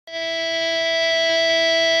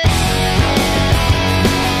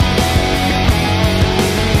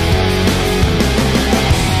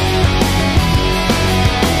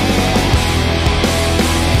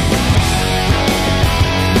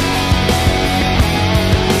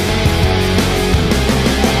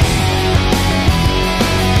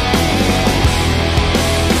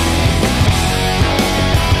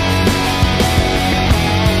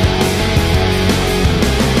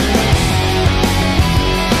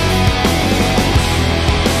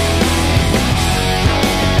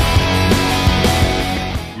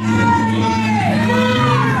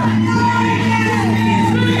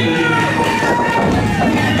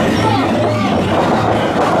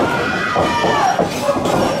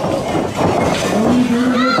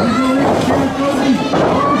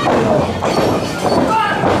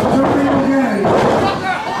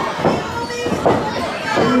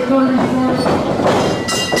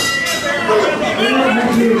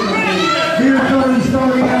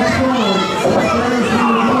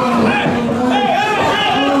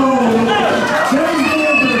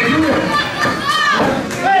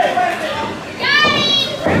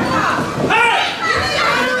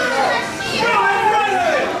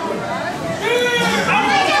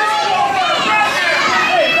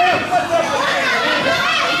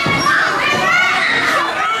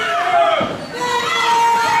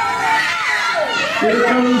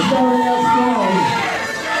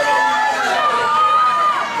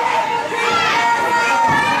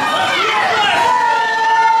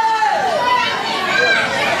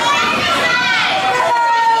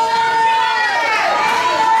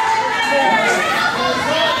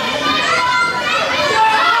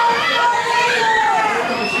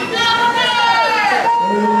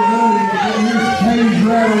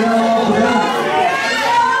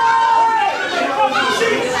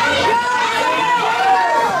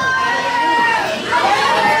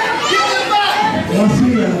I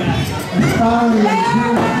see a styling and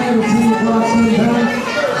 17 o'clock sometime.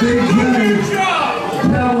 Big J,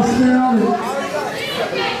 towels down, and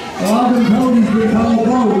I've been told he's been called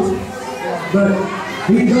both, but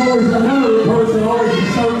he's always another person, always a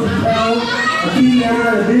certain talent, a key eye,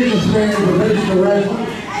 a businessman, a professional wrestler.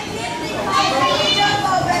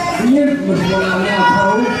 The infamous one, I'm now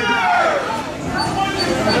told.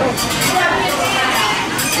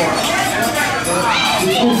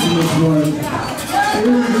 The infamous one. I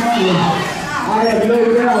have no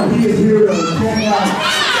doubt he is here to check out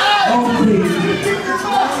all teams.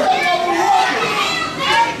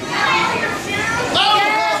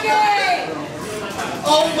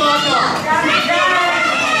 Oh my God!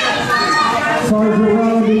 Sergeant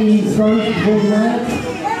Ronnie starts before the match.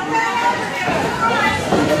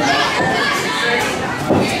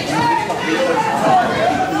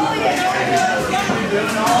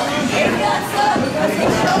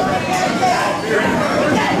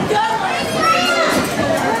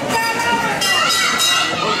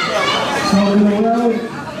 Sergeant Ronnie.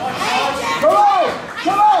 Come on!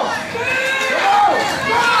 Come on!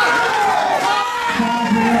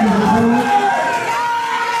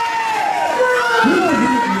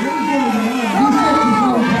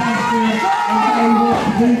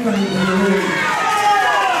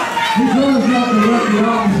 He goes out to let the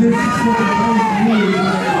opposition slip in place to me.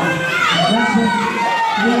 That's what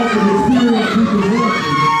the experience he can work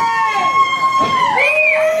with.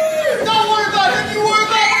 Don't worry about him, you worry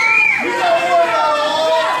about him! You don't worry about all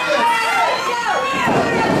this!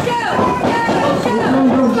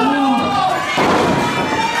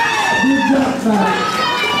 Good job, man.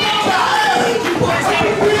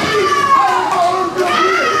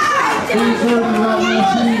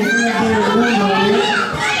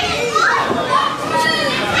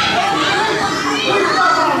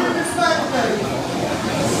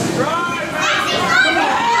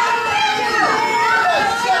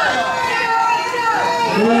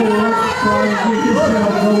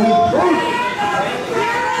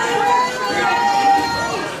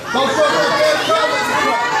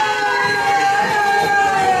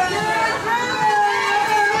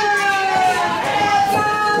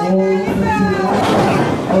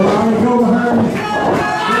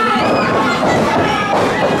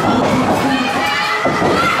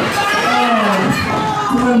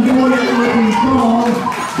 I'm doing it looking strong.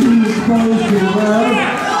 He was supposed to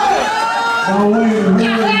by way of her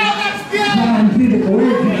scientific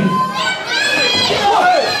origins.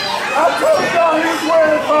 I told y'all he was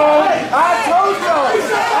wearing phone. I told y'all.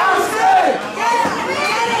 I said.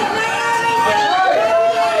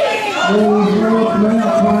 Oh, he's right up now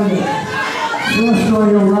trying to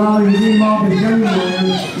frustrate O'Reilly and get him off his game line,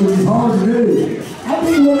 which is hard to do. I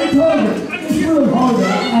mean, what they told me, it's really hard to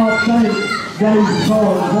outthink Dave's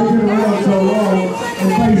cards. They've been around so long and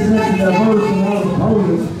face such a diverse amount of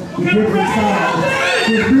opponents with different styles.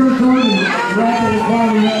 His pure coding rapidly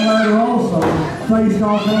climbing that ladder also faced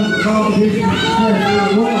all kinds of competition and success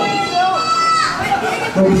really well.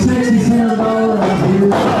 But the sexy $7 out here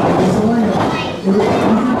is Selena. You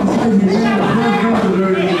have to say he's in the first number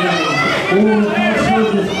during the game. Or the past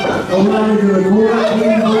circus, O'Reilly to the court,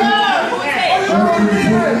 after the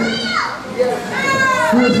second.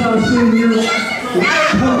 Chris, I've seen you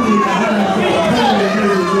totally behind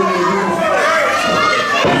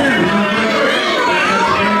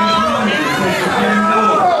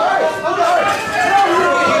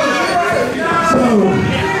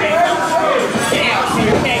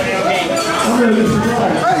I'm going to be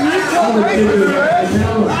surprised. I'm going to give you a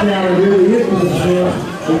talent scout here, the infamous one,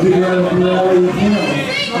 and get around to all you can.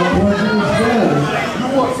 I'm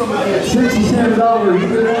 $67, you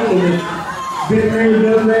get out of it. Been there and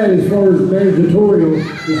done that as far as managerial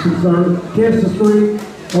is concerned. Catch the street,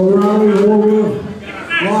 O'Reilly and Warwolf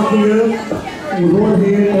locking up with one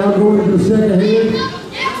hand, now going to the second hand.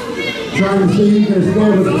 Trying to see if they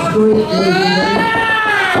establish the street.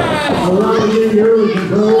 O'Reilly getting early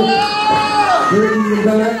control. Bringing you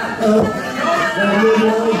back up. That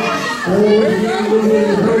midway. Always getting a little bit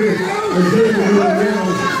of hurry. And then you're going down.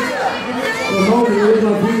 The moment it looks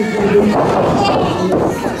like he's going to be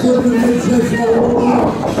flipping the midsection of the wall.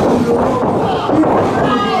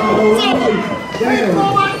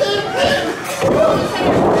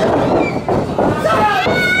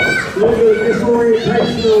 Look at the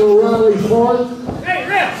disorientation of O'Reilly's part. Hey,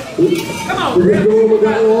 Ref! Come on, We're going to go over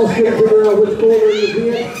that wall, still figure out which corner is in.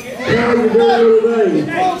 Now you're doing it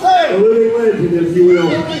today. A living legend, if you will.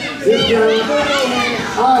 This guy,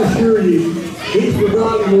 I assure you, he's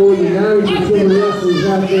forgotten more than 90% of wrestlers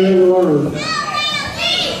out there ever learned.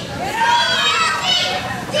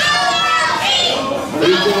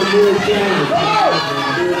 He's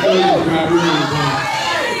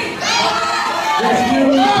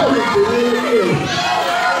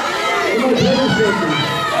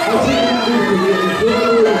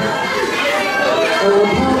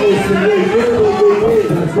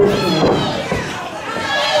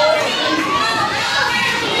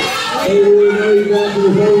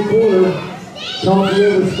Top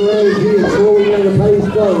the other square here, slowing down the pace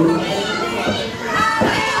goes.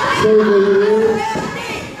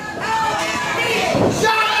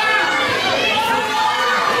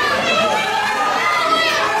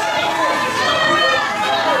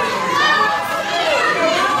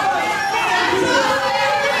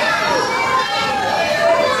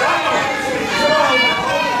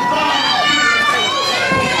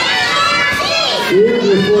 Here's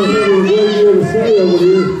the 400 year to say over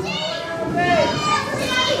here.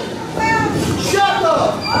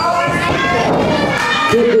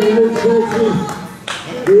 Taking the midsection,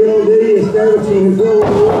 DLD establishing his role in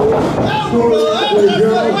the water, scoring out the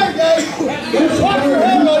drive. This is where he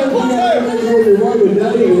knows what to run with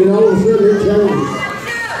Daddy, and all of a sudden it changes.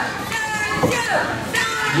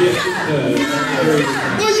 Yes, it does.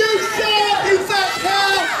 Will you shut, you fat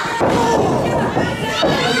cow?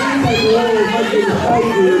 I think like the one that's making the fight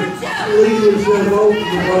here, leaving himself open,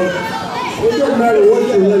 because it doesn't matter what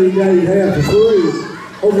you let him Daddy have for free.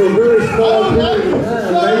 Over a very small period of time,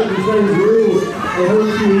 Daddy can change the rules and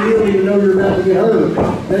hurt you really to know you're about to get hurt.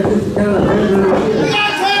 That's just the kind of measure it is.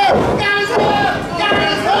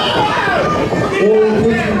 Or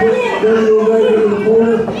push the dirty little baby in the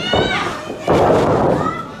corner.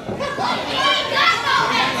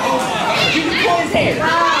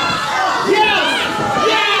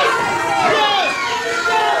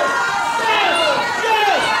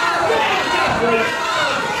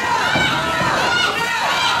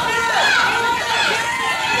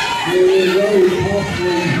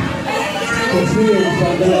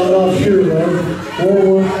 I'm not sure though.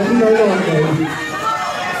 Or, you know what, baby.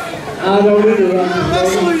 I don't either right now.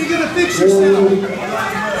 That's when you're going to fix yourself.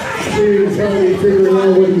 Serious how you figure out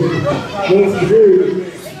what he wants to do.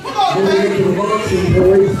 Then we get to the boxing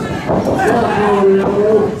police. Stop over that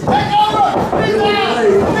road. Take over! Big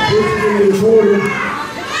This is in the corner.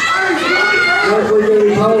 That's where you're going to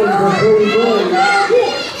be calling for 40 points.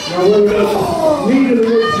 Now, whether that's knee to the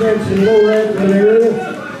midsection, lower abdomen area,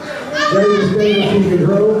 Davis Davis in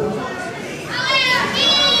control.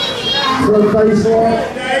 Front face lock.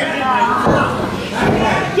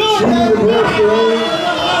 See the pressure on.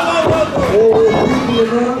 Over 50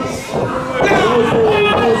 and up.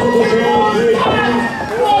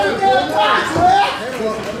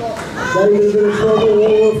 Davis in trouble.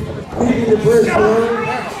 Over 50 the pressure on.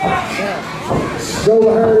 Go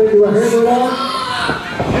behind into a hammerlock.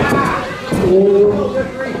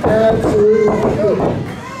 Absolutely.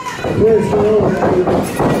 Pressure on.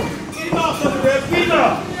 Get him off of there. Get him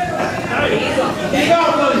off. Get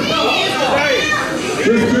off of him.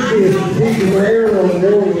 This could be a strategic error on the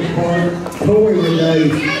Warriors' part, towing the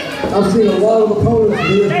days. I've seen a lot of opponents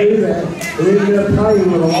do that, and ended up paying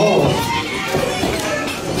with a loss.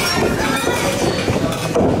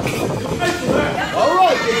 All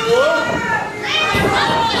right, big boy.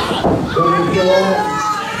 Going to go out.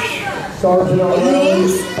 Sergeant on the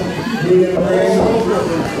road. Being ran.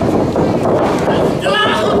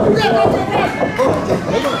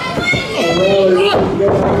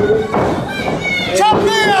 Chop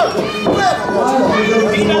down!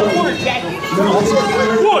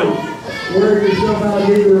 Work yourself out,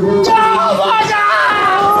 get your reverse. Oh my God!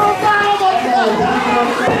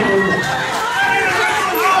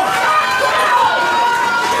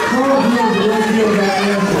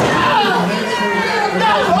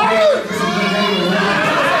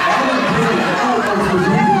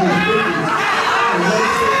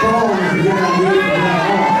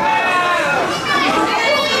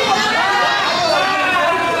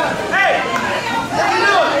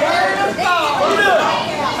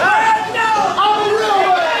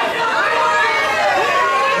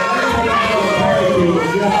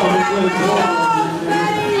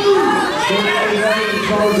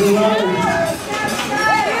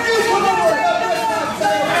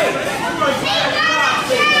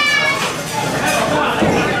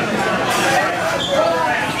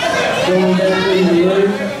 Going back in the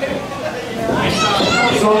ring.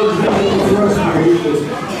 Sergeant was frustrated.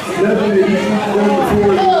 Nothing that you can't do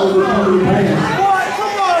before you overcome your pain.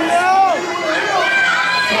 Come on now!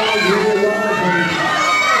 Sergeant realizing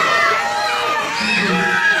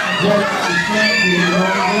that the champion,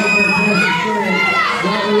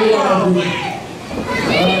 not realizing,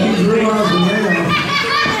 he's realizing now.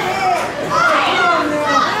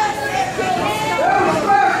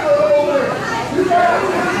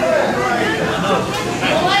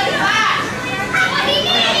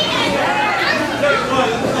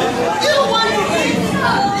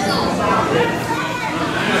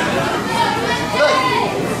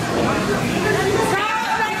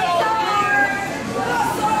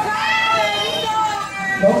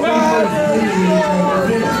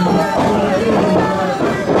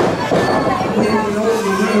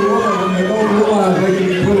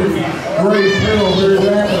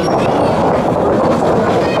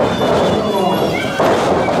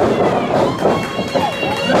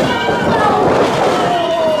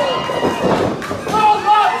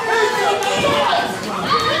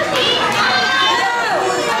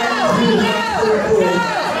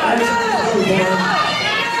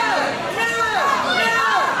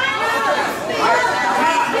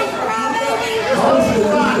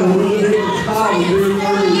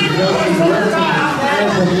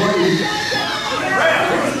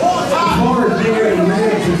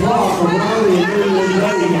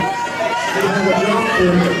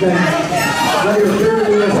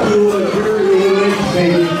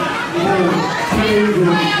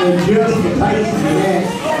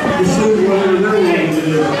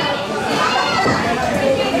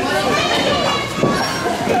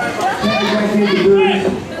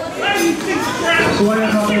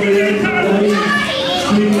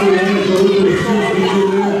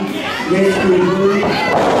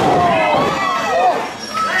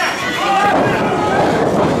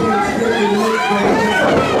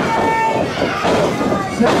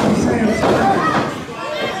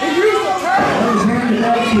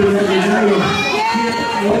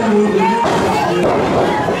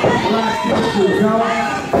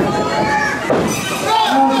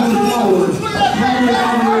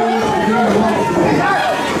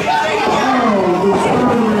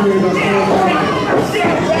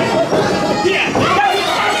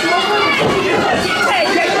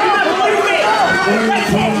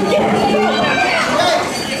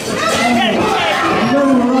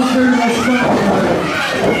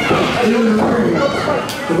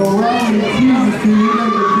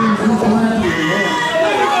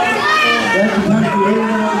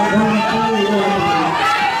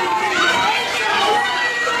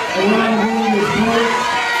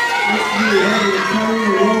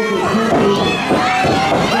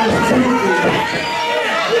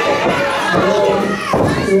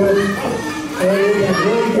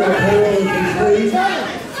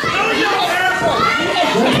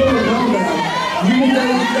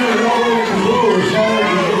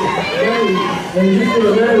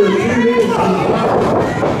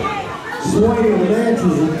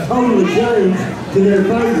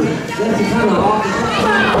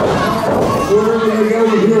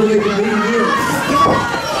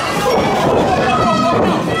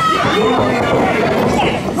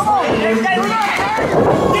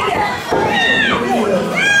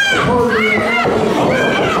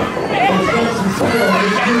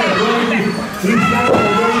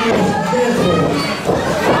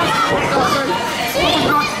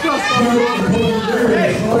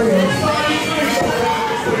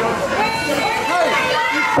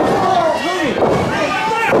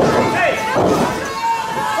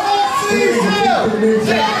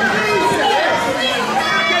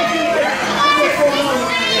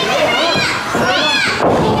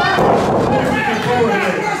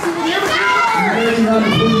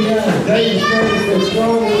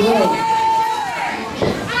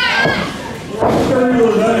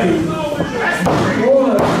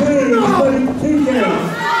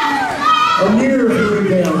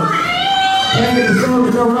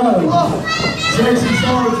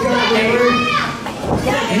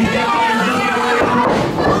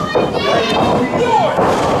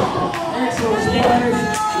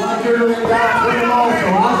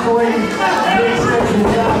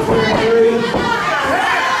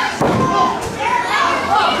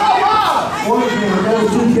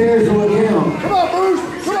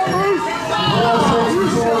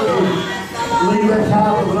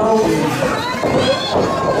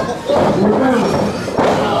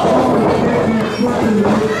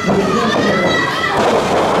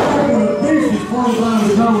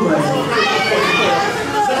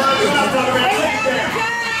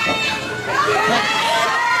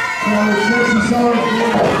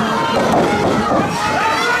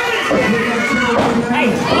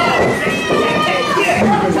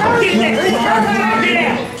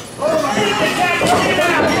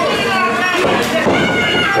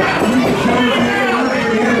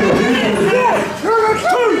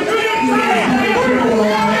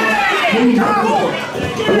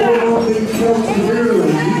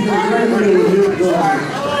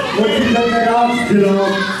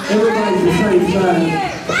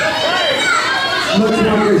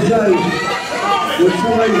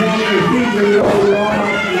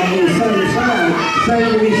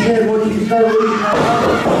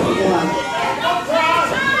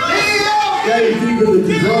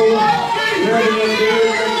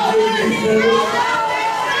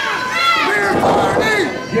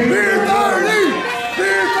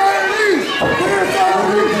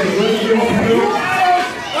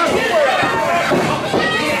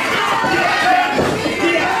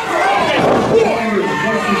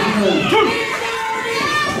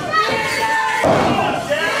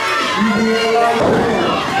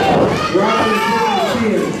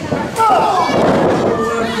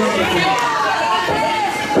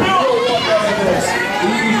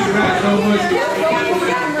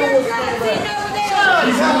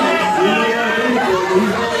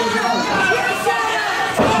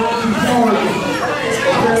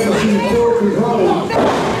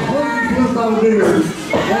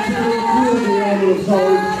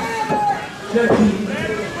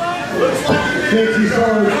 Sexy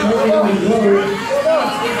stars coming on the road.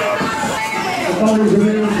 The fighters are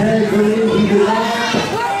in tag for the easy to watch.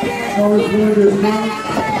 Stars going to his mouth.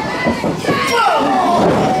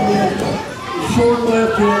 Short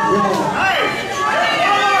left hand draw.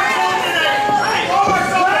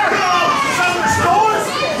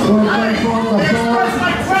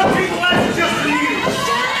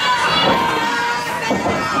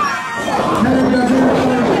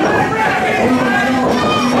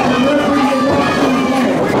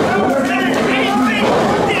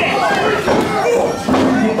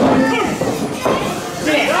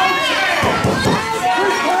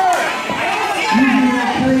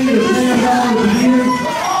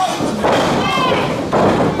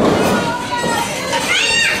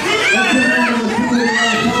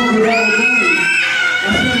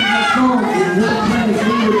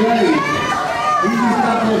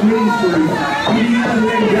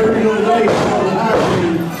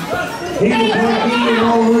 He will break any and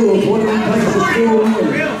all rules when he takes the school in.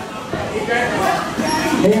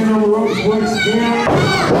 Hand on the ropes once again.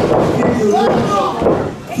 Kick the ropes.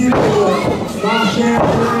 Kick the bicep.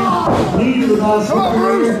 Knee to the bicep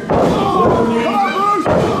area. Lower knee.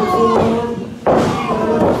 Upper forearm.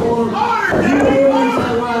 Lower forearm. You eliminate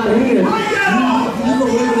that right hand. You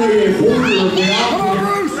eliminate a quarter of the outfit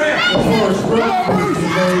as far as scratch is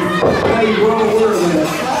concerned. Now you roll aware of that.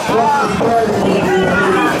 Watch the strategy.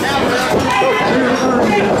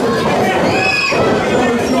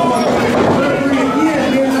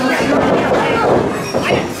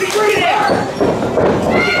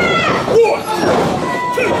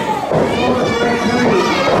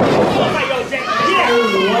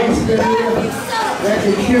 That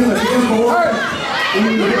can kill a hemorrhoid.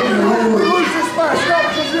 Either hitting the lower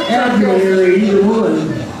abdomen area, either one.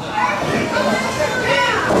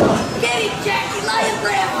 Get him, Jackie, lay him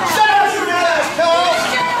down. Shut up, your ass, Cole!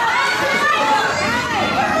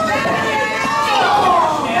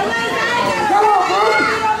 Come on,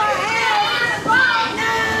 Bruce!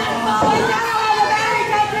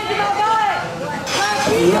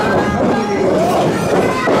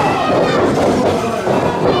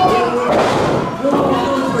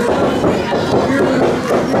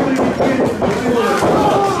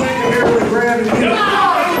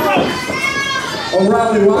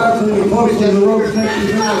 O'Reilly wisely close to the rope, takes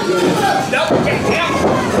his hands in. Nope,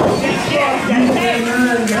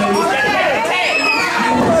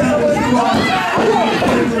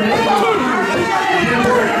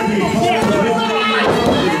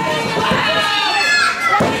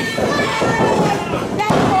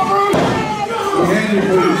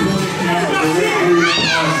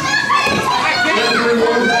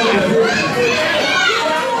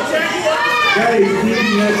 That is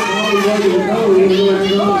keeping that slow way to go. Even though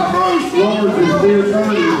it's longer than clear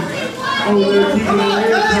turning. Over there, keeping that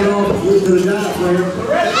air cut off to the diaphragm.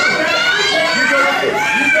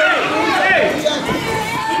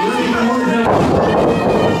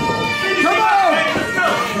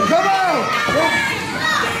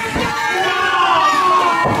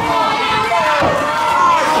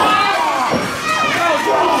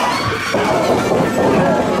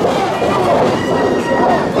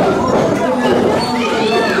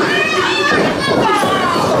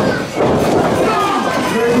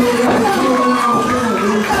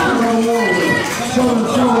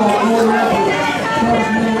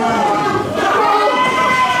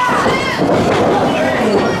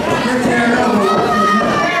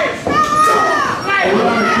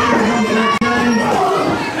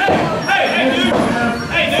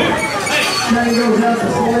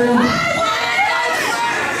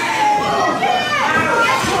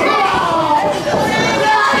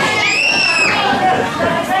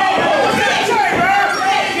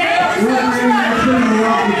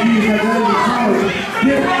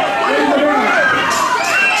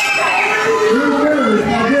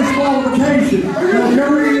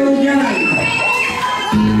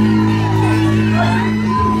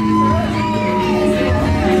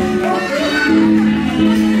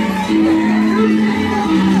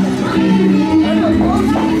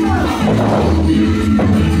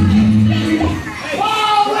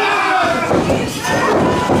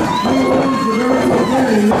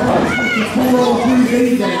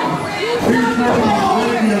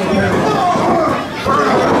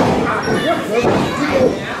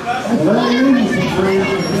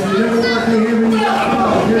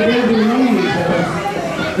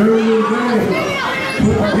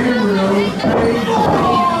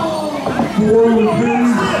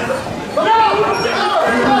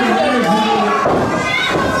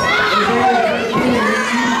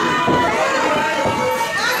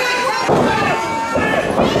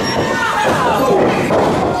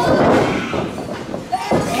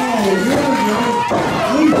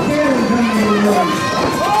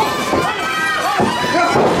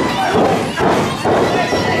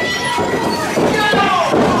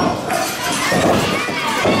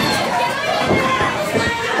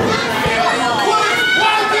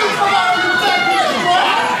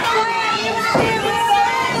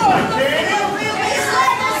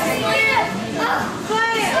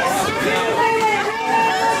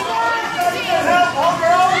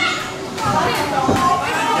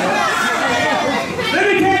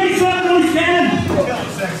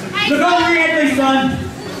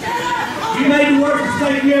 You made the worst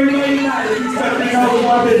mistake you ever made tonight. You start taking all of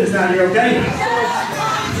our business out here, okay?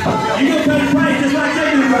 You're going to come to play just like they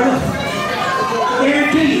do, brother.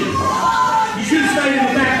 Guarantee you. You should have stayed in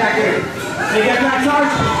the back there. They got that charge?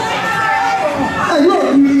 Hey, look,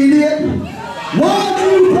 you idiot. Why do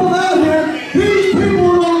you come out here? These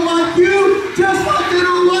people don't like you just like they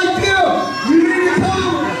don't like you. You need to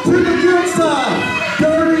come to the good side.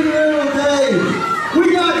 Dirty little Dave. We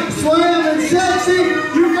got Slam and Sexy.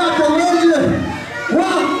 You got the legend.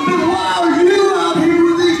 Well, then why are you out here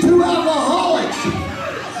with these two alcoholics?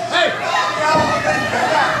 Hey!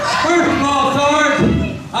 First of all, Sarge,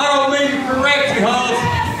 I don't mean to correct you, Hollis,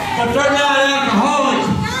 but they're not alcoholics.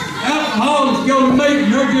 Alcoholics go to meetings,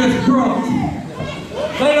 they're just drunk.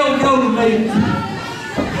 They don't go to meetings.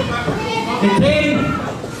 And Teddy,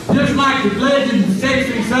 just like the legend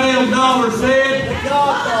Sexy Sam Dollar said,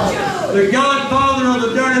 the godfather of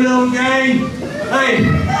the dirty little game. Hey,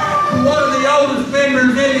 one of the oldest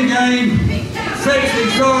members in the game, Sexy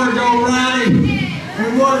Sarge O'Reilly,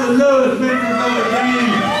 and one of the newest members of the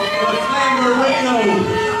game, Sam Marino.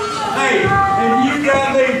 Hey, and you got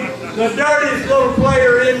the dirtiest little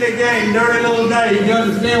player in the game, Dirty Little Dave. You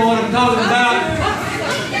understand what I'm talking about?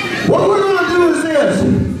 What we're going to do is this.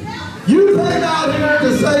 You came out here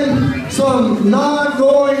to say some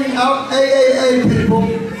non-going out AAA people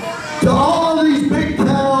to all of these big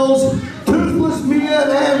pals, toothless men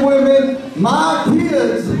and women, my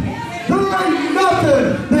kids. There ain't nothing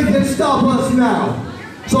that can stop us now.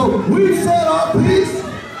 So we said our piece.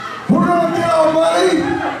 We're going to get our money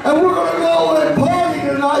and we're going to go and party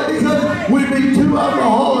tonight because we beat two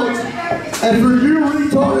alcoholics. And for you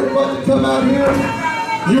retarded butt to come out here,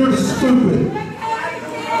 you're stupid.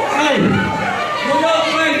 Hey, we don't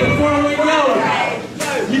think before we go.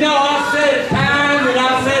 You know, I've said it time and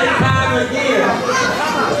I've said it time again.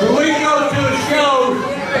 When we go to a show,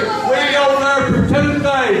 we go there for two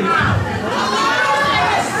things.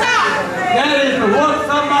 That is to whoop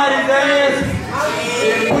somebody's ass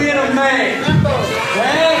and win a match. The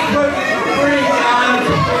ass whooping is free, guys.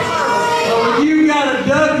 So when you got a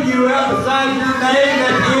W out beside your name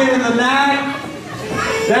at the end of the night,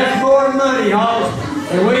 that's more money, Hoss.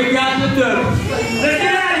 And we got to do it. Let's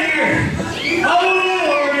get out of here. Oh,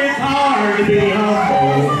 Lord, it's hard to be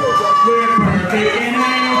humble. We're perfect in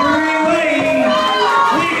every way.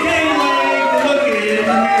 We can't wait to look in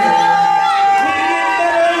the mirror. We get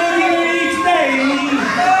better each day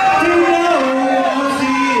to know what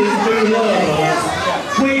He is to us.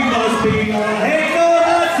 We must be a heck of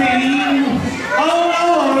a team. Oh,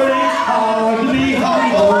 Lord, it's hard to be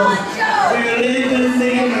humble. We're living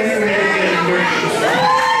the American dream.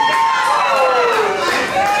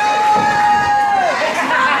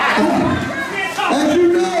 As you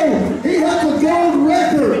know, he has a gold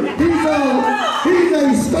record. He's a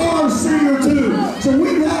star singer too. So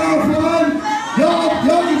we've had our fun. Y'all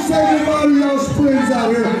can say goodbye to y'all's friends out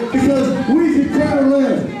here because we can kind of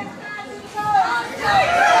live.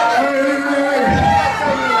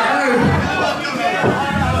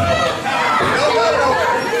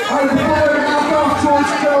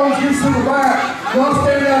 Y'all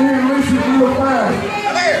stand out here and listen real fast.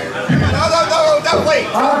 Come here. No, wait.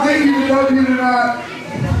 I'll give you the W tonight.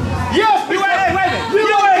 Yes, wait a minute. You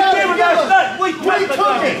ain't giving us nothing. We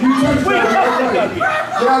took it. You took We that. took it.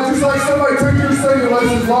 Yeah, just like somebody took your singing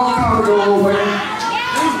lessons a long time ago, old man.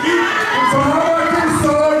 So how about this,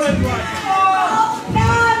 Sarge?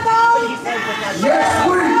 Next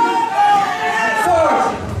week,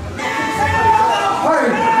 Sarge. Hey,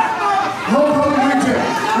 hold on, weekend.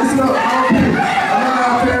 Listen up, I'm not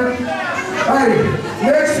out there. Hey,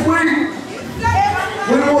 next week,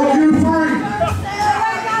 we want you three.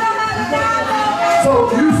 So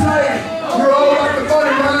you say you're all like the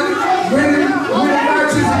funny man, winning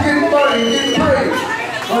matches and getting money and getting paid.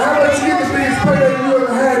 Well, how much you get to be as paid as you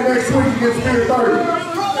ever had next week against Spirit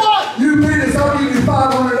 30? You beat us, I'll give you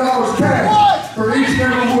 $500 cash for each and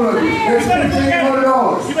every one of you. That's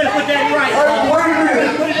 $1,500. You better put that right. Hey, wait a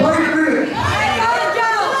minute.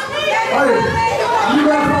 Hey, you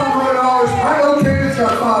got $500. I know Ken's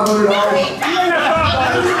got $500.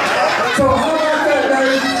 So how about that,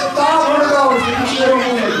 Dave? $500 for each and every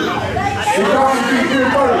one of you. If y'all can beat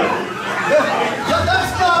Spirit 30.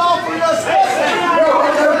 That's not offering us anything. All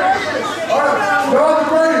right, y'all the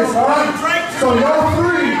greatest, all right? So y'all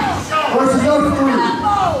three versus us three.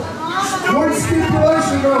 One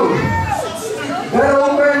stipulation though. That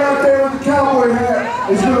old man right there with the cowboy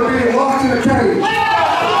hat is going to be locked in a cage.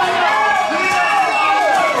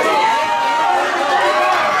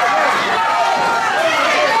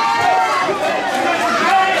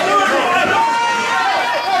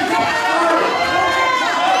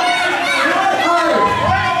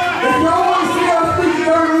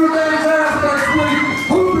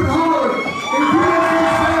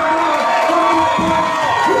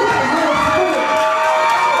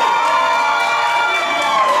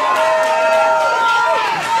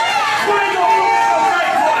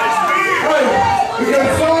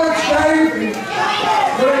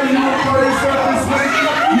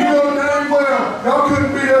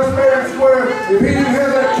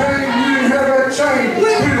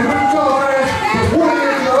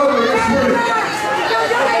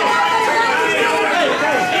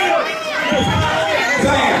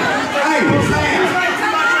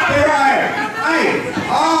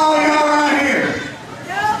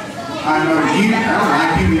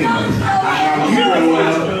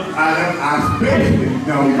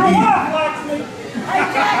 on your Your knee. wife likes me.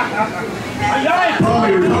 Y'all ain't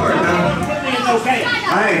Probably retarded, huh? okay.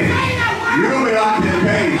 Hey, you're gonna be locked in a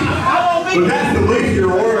cage. But that's the least you're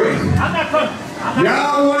worried. I'm not coming.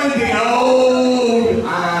 Y'all want the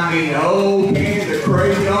old cans of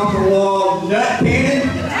crazy off the wall nut cannon?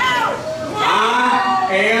 I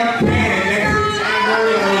am cannon next to the chamber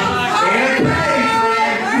in a cage,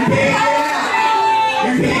 man. You can't get out.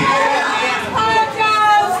 You can't get out.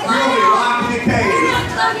 You're gonna be locked in a cage.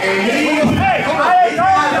 And these guys right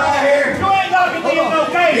here, You ain't locking me in no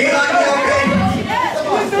cage. he locked in a cage.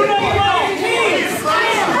 We do nothing wrong.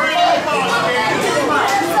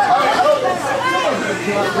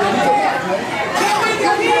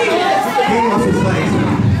 He wants his things.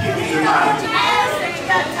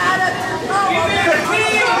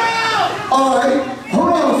 Alright,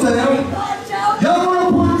 hold on, Sam. Y'all want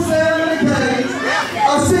to put Sam in a cage?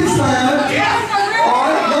 A 6-man?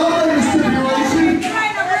 Alright, y'all made a stipulation.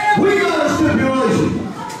 We got a stipulation.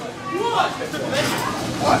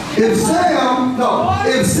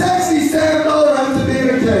 If Sexy Sam don't have to be in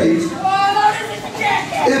a cage,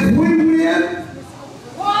 if we win,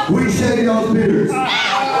 we shave those beards.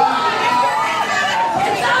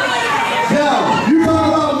 Now, you talk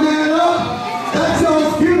about man up, that's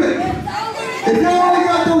y'all's gimmick. If y'all only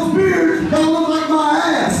got those beards, y'all look like my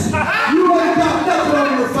ass. You ain't got nothing on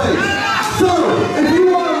your face. So, if you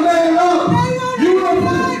want to man up, you want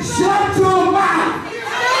to shut your mouth.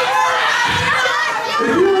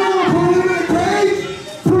 If you want to put him in a cage,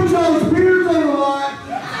 put those beards on the line,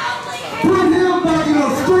 put him back in a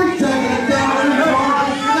street taking it down in the car.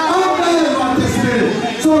 I'm mad about this minute.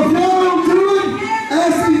 So if y'all don't do it,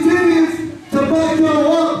 ask these idiots to back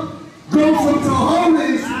y'all up, go from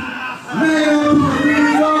cojones, man up, put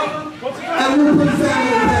beards up, and we'll put Sam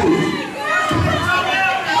in a cage.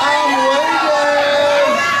 I'm waiting.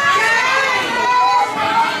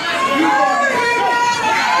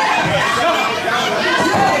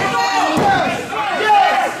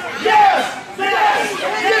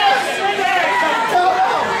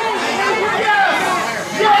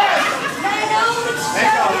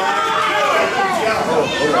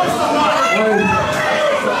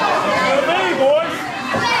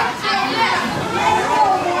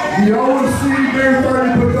 Y'all want to see Bear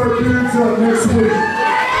 30 put their beards up next week?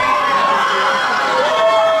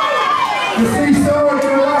 You see, sorry,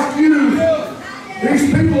 they're like you. These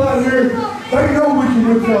people out here, they know we can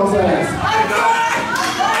whip y'all's ass.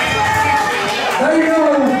 They know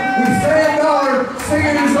with Sam Dollar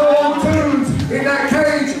singing his old tunes in that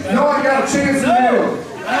cage, y'all ain't got a chance in hell.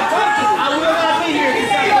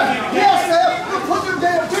 Yes, Sam, you put your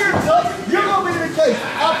damn beards up, you're going to be in the cage. I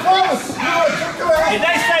promise. If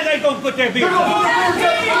they say they're going to put their beards on.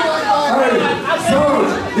 Hey,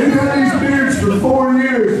 Sarge, you've had these beards for 4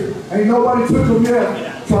 years. Ain't nobody took them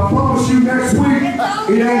yet. So I promise you next week,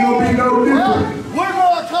 it ain't gonna be no different. We're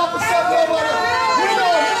going to accomplish something about it. We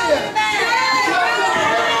know it.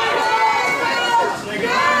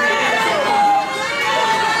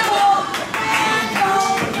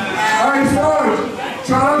 Hey, Sarge,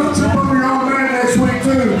 try not to trip over your own man next week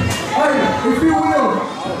too. Hey, if you will,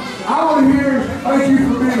 I want to hear thank you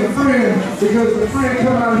for being a friend, because the friend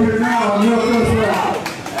come out here now and help us out.